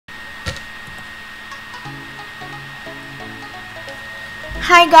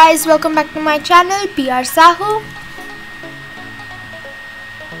Hi guys, welcome back to my channel PR Sahoo.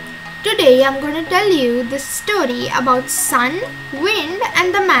 Today I'm going to tell you this story about sun, wind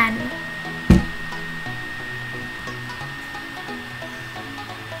and the man.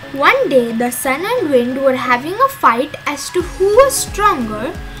 One day the sun and wind were having a fight as to who was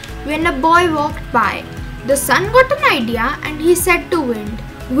stronger when a boy walked by. The sun got an idea and he said to wind,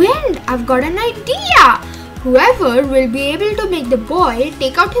 "Wind, I've got an idea! Whoever will be able to make the boy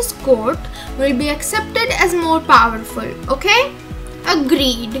take out his coat will be accepted as more powerful, okay?"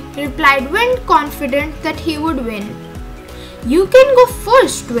 "Agreed," replied Wind, confident that he would win. "You can go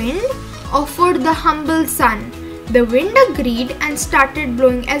first, Wind," offered the humble Sun. The Wind agreed and started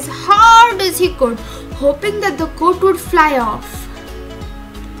blowing as hard as he could, hoping that the coat would fly off.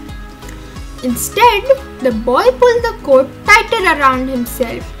 Instead, the boy pulled the coat tighter around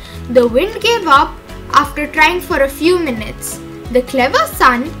himself. The Wind gave up after trying for a few minutes. The clever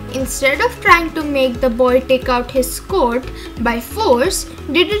Sun, instead of trying to make the boy take out his coat by force,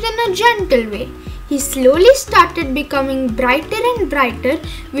 did it in a gentle way. He slowly started becoming brighter and brighter,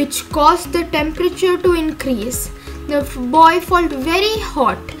 which caused the temperature to increase. The boy felt very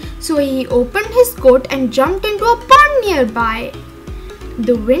hot, so he opened his coat and jumped into a pond nearby.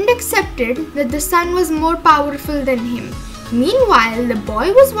 The Wind accepted that the Sun was more powerful than him. Meanwhile, the boy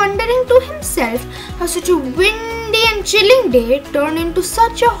was wondering to himself how such a windy and chilling day turned into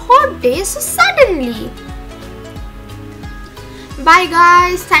such a hot day so suddenly. Bye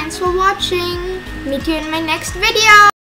guys, thanks for watching. Meet you in my next video.